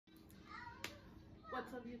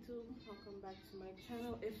YouTube? Welcome back to my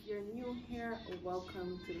channel. If you're new here,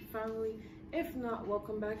 welcome to the family. If not,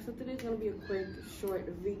 welcome back. So today's gonna be a quick short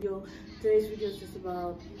video. Today's video is just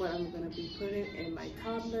about what I'm gonna be putting in my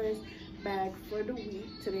toddler's bag for the week.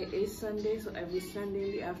 Today is Sunday, so every Sunday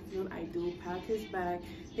in the afternoon I do pack his bag,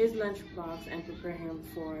 his lunchbox, and prepare him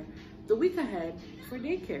for the week ahead for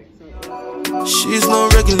daycare. So she's no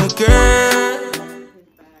regular girl.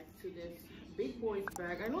 Big boy's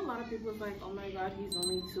bag. I know a lot of people are like, oh my god, he's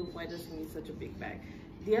only 2, why does he need such a big bag?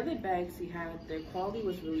 The other bags he had, their quality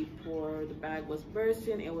was really poor. The bag was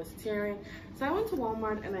bursting, it was tearing. So I went to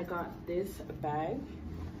Walmart and I got this bag.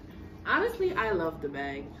 Honestly, I love the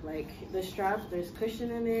bag. Like the straps, there's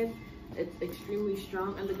cushion in it, it's extremely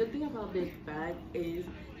strong. And the good thing about this bag is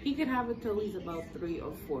he could have it till he's about 3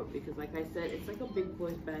 or 4, because like I said, it's like a big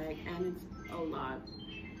boy's bag and it's a lot.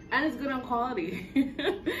 And it's good on quality.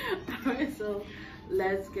 Alright, so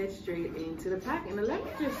let's get straight into the pack. And let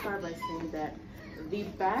me just start by saying that the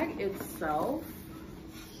bag itself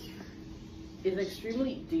is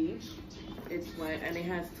extremely deep. It's wide and it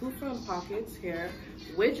has 2 front pockets here,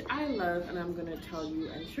 which I love, and I'm gonna tell you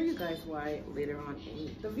and show you guys why later on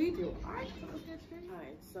in the video. Alright, so let's get straight.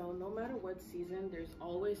 Alright, so no matter what season, there's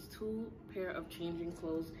always 2 pair of changing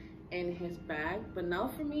clothes in his bag. But now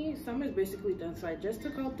for me, summer's basically done, so I just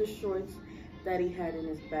took out the shorts that he had in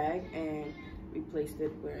his bag and replaced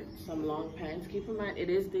it with some long pants. Keep in mind, it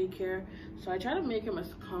is daycare, so I try to make him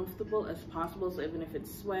as comfortable as possible. So even if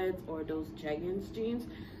it's sweats or those jeggings jeans,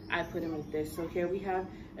 I put him in this. So here we have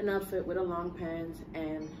an outfit with a long pants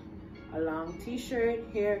and a long t-shirt.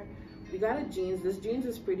 Here we got a jeans. This jeans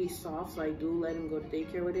is pretty soft, so I do let him go to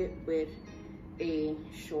daycare with it, with a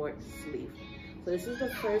short sleeve. So this is the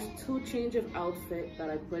first 2 change of outfit that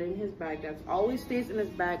I put in his bag. That always stays in his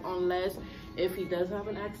bag, unless if he does have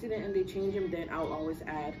an accident and they change him, then I'll always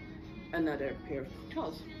add another pair of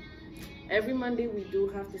clothes. Every Monday we do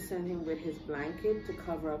have to send him with his blanket to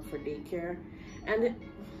cover up for daycare. And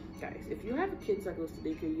guys, if you have kids that goes to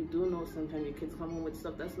daycare, you do know sometimes your kids come home with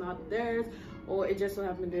stuff that's not theirs, or it just so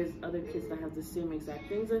happens there's other kids that have the same exact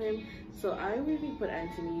things on him. So I really put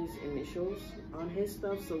Anthony's initials on his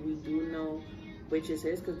stuff, so we do know which is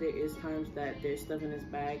his, because there is times that there's stuff in his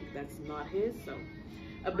bag that's not his. So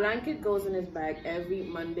a blanket goes in his bag every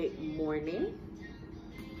Monday morning.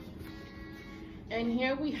 And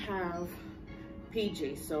here we have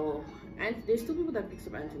PJ. So and there's 2 people that picks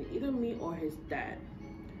up Anthony, either me or his dad.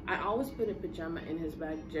 I always put a pajama in his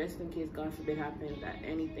bag just in case, God forbid, happen that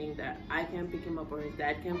anything that I can't pick him up or his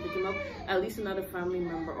dad can't pick him up, at least another family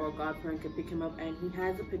member or godparent can pick him up, and he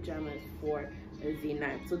has the pajamas for the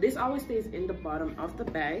night. So this always stays in the bottom of the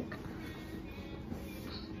bag.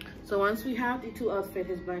 So once we have the 2 outfits,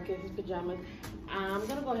 his blanket, his pajamas, I'm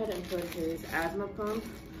gonna go ahead and put his asthma pump.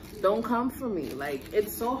 Don't come for me. Like,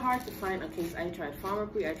 it's so hard to find a case. I tried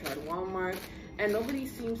Pharmacy, I tried Walmart, and nobody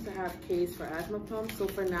seems to have case for asthma pump. So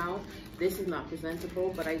for now, this is not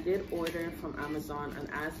presentable, but I did order from Amazon an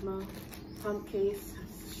asthma pump case.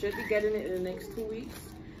 Should be getting it in the next 2 weeks.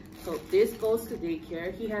 So this goes to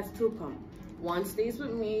daycare. He has 2 pumps. One stays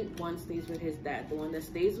with me, one stays with his dad. The one that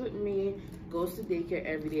stays with me goes to daycare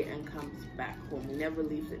every day and comes back home. He never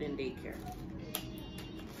leaves it in daycare.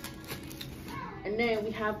 And then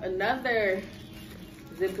we have another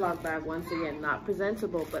Ziploc bag, once again, not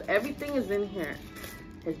presentable, but everything is in here.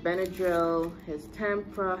 His Benadryl, his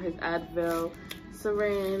Tempra, his Advil,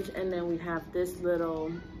 syringe, and then we have this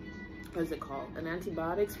little, what is it called? An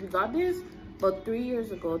antibiotics. We got this about 2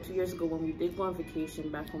 years ago when we did go on vacation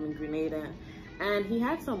back home in Grenada, and he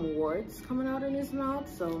had some warts coming out in his mouth,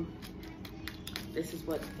 so this is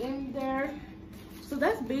what's in there. So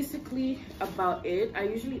that's basically about it. I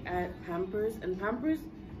usually add Pampers, and Pampers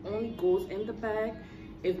only goes in the bag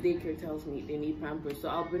if daycare tells me they need Pampers. So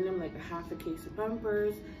I'll bring them like a half a case of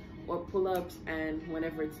Pampers or pull-ups, and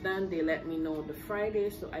whenever it's done, they let me know the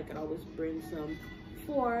Friday, so I can always bring some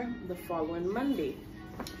for the following Monday.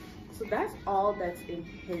 So that's all that's in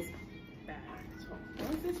his bag. So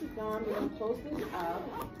once this is done, we're gonna close this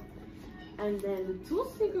up. And then the 2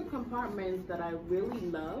 secret compartments that I really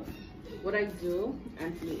love, what I do,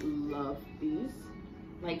 Anthony loves these.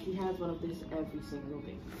 Like, he has one of these every single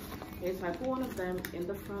day. Okay, so I put one of them in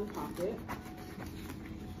the front pocket.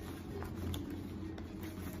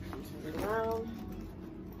 Turn it around.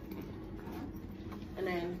 And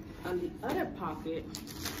then on the other pocket,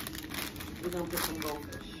 we're gonna put some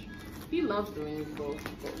goldfish. He loves doing these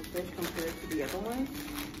goldfish compared to the other ones,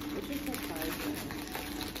 which is surprising.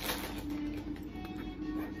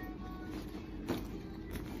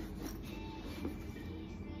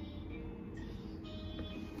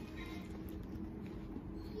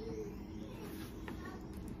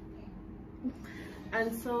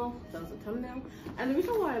 And so that was the thumbnail. And the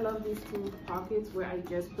reason why I love these two pockets where I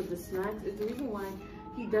just put the snacks is the reason why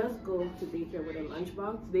he does go to daycare with a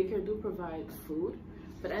lunchbox. Daycare do provide food,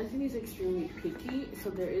 but Anthony's extremely picky, so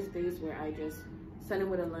there is days where I just send him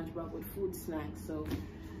with a lunchbox with food snacks. So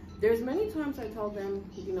there's many times I tell them,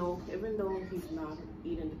 you know, even though he's not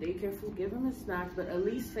eating the daycare food, give him his snacks, but at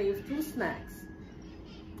least save 2 snacks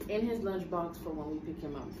in his lunchbox for when we pick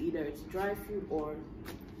him up. Either it's dry food or,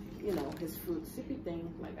 you know, his fruit sippy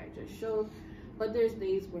thing like I just showed. But there's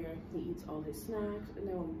days where he eats all his snacks, and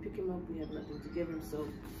then when we pick him up, we have nothing to give him. So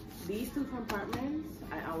these 2 compartments,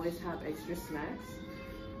 I always have extra snacks.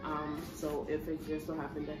 So if it just so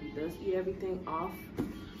happens that he does eat everything off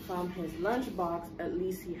from his lunchbox, at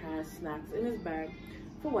least he has snacks in his bag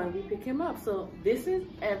for when we pick him up. So this is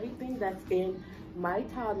everything that's in my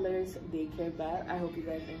toddler's daycare bag. I hope you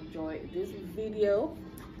guys enjoyed this video,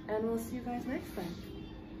 and we'll see you guys next time.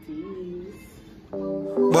 Peace.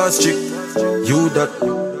 Boss chick, you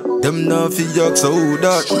that, them now fi yak so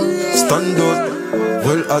that. Stand out,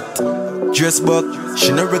 well hot, dress back.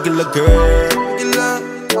 She no regular girl,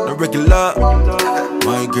 no regular.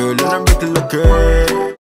 My girl, and a regular girl.